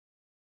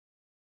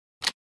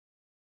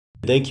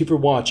Thank you for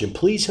watching.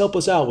 Please help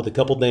us out with a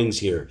couple things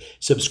here.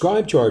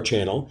 Subscribe to our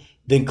channel,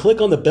 then click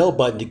on the bell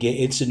button to get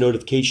instant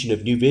notification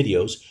of new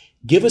videos.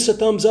 Give us a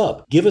thumbs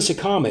up, give us a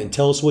comment, and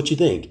tell us what you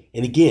think.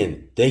 And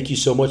again, thank you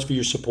so much for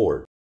your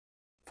support.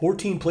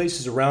 14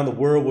 places around the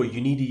world where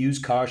you need to use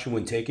caution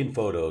when taking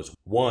photos.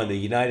 1. The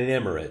United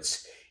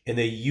Emirates. In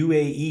the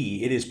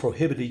UAE, it is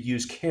prohibited to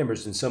use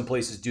cameras in some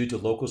places due to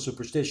local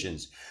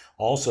superstitions.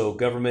 Also,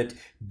 government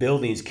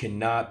buildings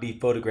cannot be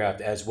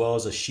photographed, as well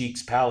as the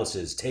Sheikhs'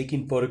 palaces.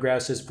 Taking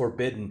photographs is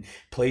forbidden.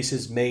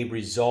 Places may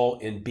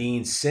result in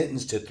being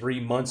sentenced to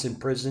 3 months in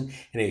prison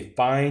and a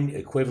fine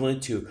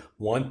equivalent to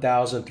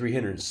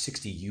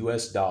 $1,360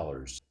 US.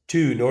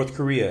 2. North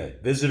Korea.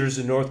 Visitors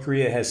in North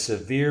Korea has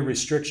severe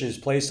restrictions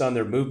placed on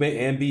their movement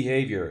and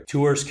behavior.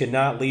 Tourists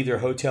cannot leave their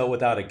hotel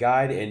without a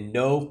guide, and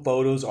no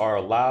photos are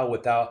allowed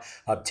without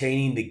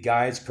obtaining the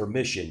guide's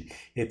permission.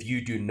 If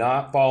you do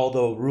not follow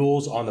the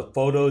rules on the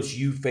photos,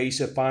 you face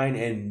a fine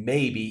and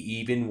maybe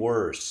even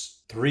worse.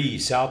 3.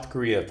 South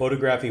Korea.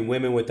 Photographing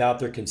women without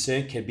their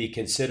consent can be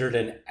considered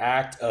an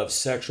act of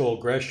sexual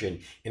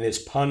aggression and is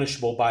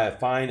punishable by a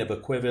fine of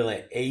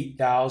equivalent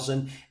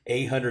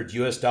 $8,800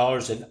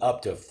 US and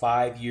up to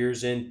 5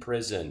 years in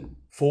prison.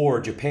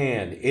 4.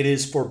 Japan. It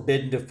is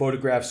forbidden to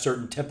photograph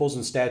certain temples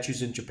and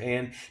statues in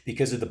Japan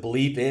because of the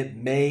belief it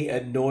may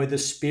annoy the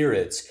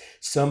spirits.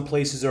 Some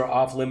places are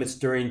off limits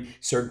during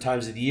certain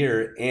times of the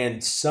year,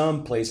 and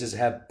some places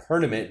have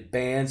permanent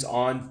bans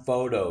on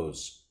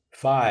photos.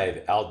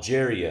 5.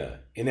 Algeria.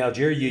 In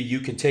Algeria, you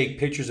can take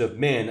pictures of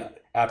men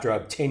after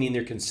obtaining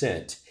their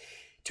consent.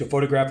 To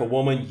photograph a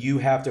woman, you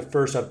have to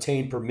first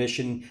obtain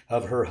permission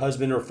of her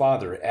husband or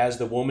father, as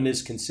the woman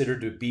is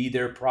considered to be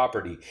their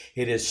property.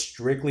 It is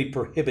strictly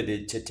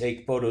prohibited to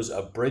take photos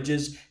of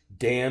bridges,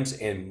 dams,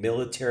 and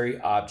military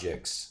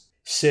objects.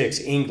 6.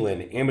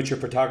 England. Amateur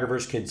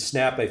photographers can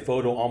snap a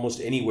photo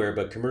almost anywhere,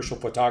 but commercial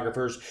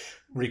photographers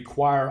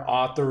require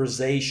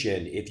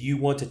authorization. If you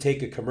want to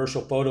take a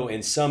commercial photo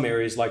in some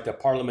areas like the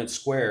Parliament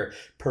Square,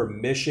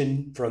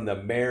 permission from the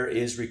mayor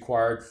is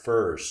required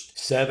first.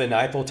 7.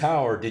 Eiffel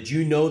Tower. Did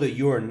you know that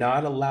you are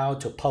not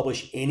allowed to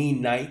publish any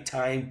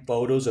nighttime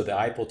photos of the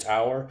Eiffel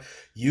Tower?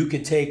 You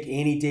can take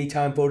any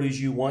daytime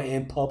photos you want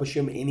and publish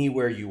them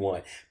anywhere you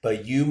want,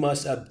 but you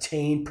must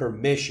obtain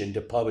permission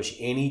to publish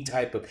any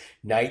type of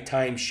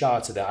nighttime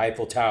shots of the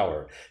Eiffel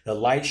Tower. The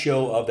light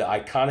show of the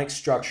iconic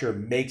structure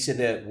makes it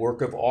a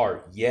work of art.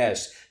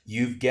 Yes,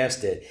 you've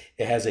guessed it.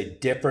 It has a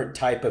different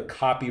type of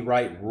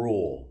copyright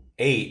rule.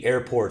 8.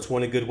 Airports.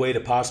 Want a good way to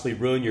possibly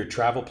ruin your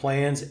travel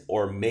plans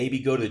or maybe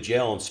go to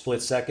jail in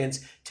split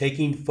seconds?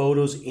 Taking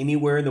photos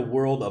anywhere in the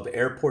world of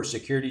airport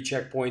security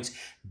checkpoints,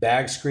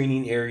 bag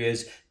screening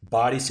areas,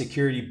 body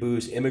security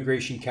booths,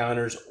 immigration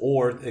counters,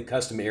 or the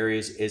custom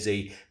areas is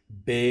a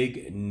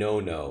big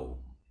no-no.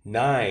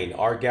 9.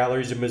 Art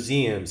galleries or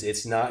museums.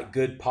 It's not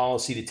good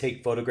policy to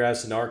take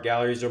photographs in art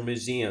galleries or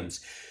museums.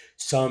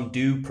 Some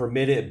do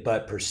permit it,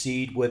 but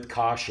proceed with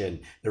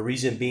caution. The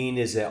reason being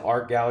is that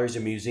art galleries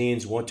and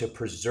museums want to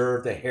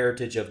preserve the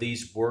heritage of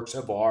these works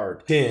of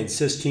art. 10.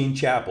 Sistine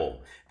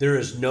Chapel. There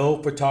is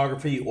no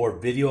photography or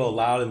video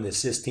allowed in the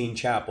Sistine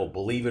Chapel.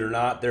 Believe it or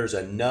not, there's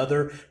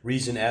another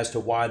reason as to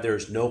why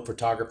there's no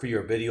photography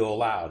or video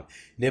allowed.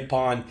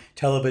 Nippon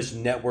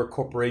Television Network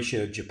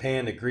Corporation of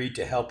Japan agreed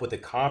to help with a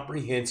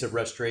comprehensive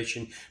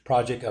restoration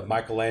project of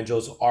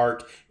Michelangelo's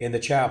art in the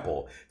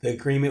chapel. The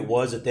agreement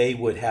was that they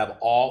would have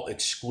all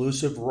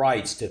exclusive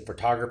rights to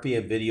photography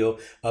and video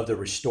of the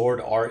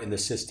restored art in the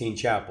Sistine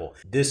Chapel.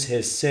 This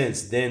has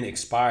since then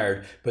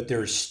expired, but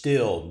there's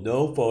still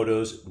no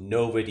photos,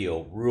 no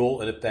video.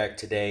 Rule in effect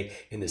today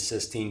in the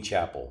Sistine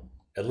Chapel.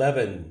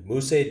 11.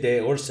 Musée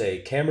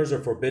d'Orsay. Cameras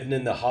are forbidden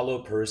in the hollow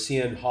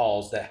Parisian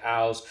halls that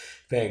house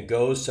Van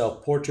Gogh's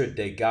self-portrait,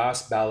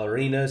 Degas'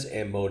 ballerinas,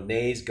 and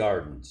Monet's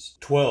gardens.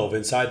 12.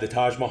 Inside the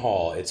Taj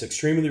Mahal. It's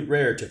extremely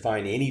rare to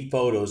find any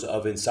photos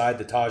of inside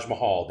the Taj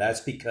Mahal.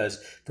 That's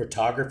because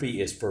photography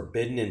is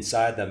forbidden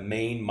inside the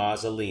main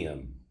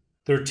mausoleum.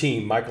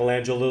 13.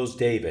 Michelangelo's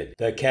David.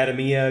 The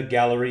Accademia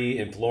Gallery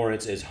in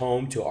Florence is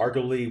home to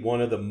arguably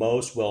one of the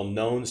most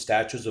well-known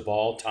statues of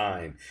all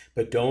time.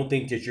 But don't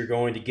think that you're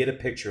going to get a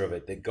picture of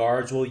it. The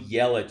guards will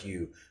yell at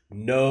you.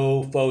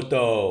 No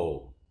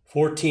photo.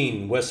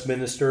 14.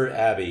 Westminster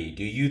Abbey.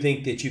 Do you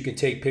think that you can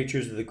take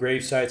pictures of the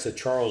grave sites of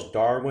Charles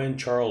Darwin,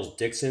 Charles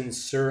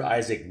Dickens, Sir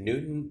Isaac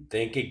Newton?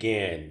 Think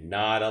again.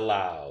 Not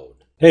allowed.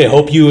 Hey, I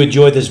hope you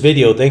enjoyed this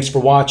video. Thanks for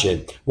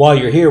watching. While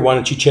you're here, why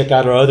don't you check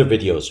out our other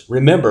videos?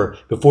 Remember,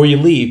 before you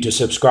leave, to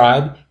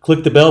subscribe,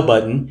 click the bell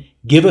button,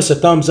 give us a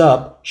thumbs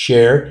up,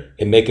 share,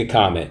 and make a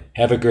comment.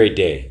 Have a great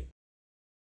day.